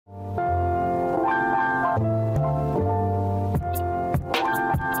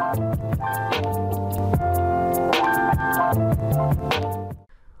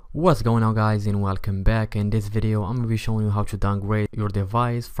What's going on, guys, and welcome back. In this video I'm going to be showing you how to downgrade your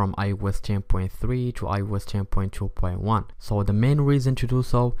device from iOS 10.3 to iOS 10.2.1. So the main reason to do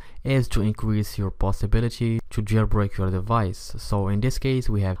so is to increase your possibility to jailbreak your device. So in this case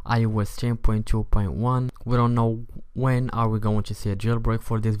we have iOS 10.2.1. we don't know when are we going to see a jailbreak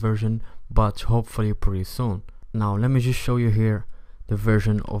for this version, but hopefully pretty soon. Now let me just show you here the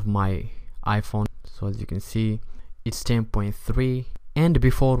version of my iPhone. So as you can see, it's 10.3. And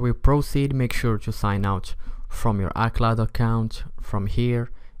before we proceed, make sure to sign out from your iCloud account from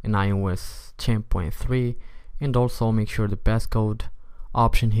here in iOS 10.3, and also make sure the passcode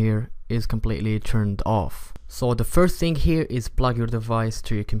option here is completely turned off. So the first thing here is plug your device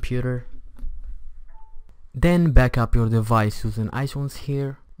to your computer, then back up your device using iTunes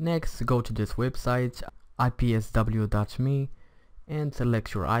here. Next, go to this website ipsw.me and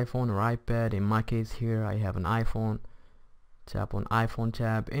select your iPhone or iPad. In my case here I have an iPhone. Tap on iPhone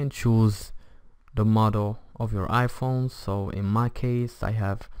tab and choose the model of your iPhone. So in my case I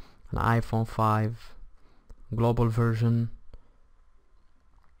have an iPhone 5 global version,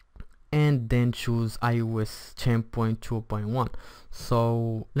 and then choose iOS 10.2.1.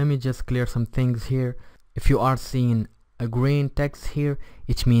 so let me just clear some things here. If you are seeing a green text here,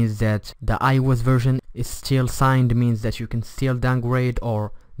 it means that the iOS version is still signed, means that you can still downgrade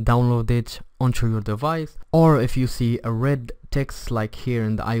or download it onto your device. Or if you see a red text like here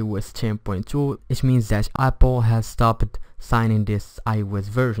in the iOS 10.2, it means that Apple has stopped signing this iOS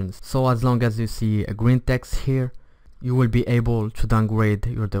versions. So as long as you see a green text here, you will be able to downgrade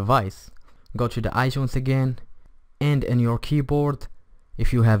your device. Go to the iTunes again, and in your keyboard,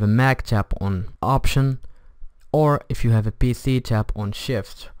 if you have a Mac, tap on Option, or if you have a PC, tap on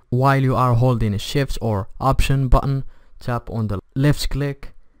Shift. While you are holding a Shift or Option button, tap on the left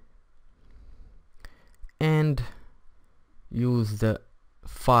click and use the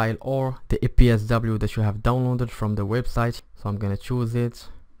file or the iPSW that you have downloaded from the website. So I'm gonna choose it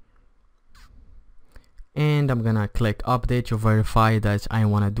and I'm gonna click update to verify that I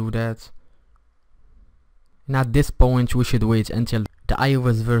wanna do that. And at this point we should wait until the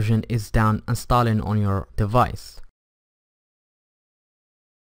iOS version is done installing on your device.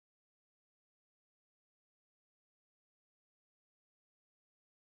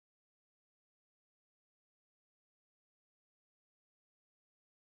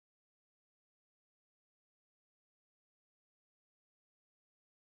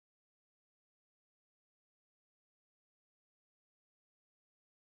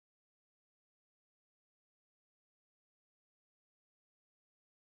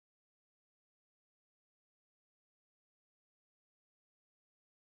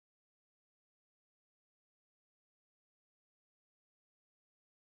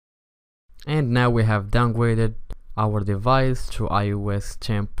 And now we have downgraded our device to iOS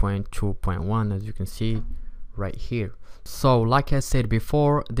 10.2.1, as you can see right here. So like I said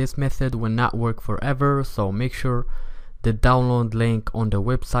before, this method will not work forever, so make sure the download link on the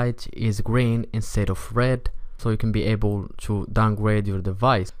website is green instead of red, so you can be able to downgrade your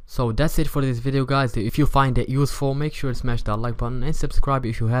device. So that's it for this video, guys. If you find it useful, make sure to smash that like button and subscribe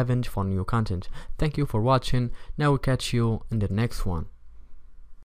if you haven't for new content. Thank you for watching. Now we'll catch you in the next one.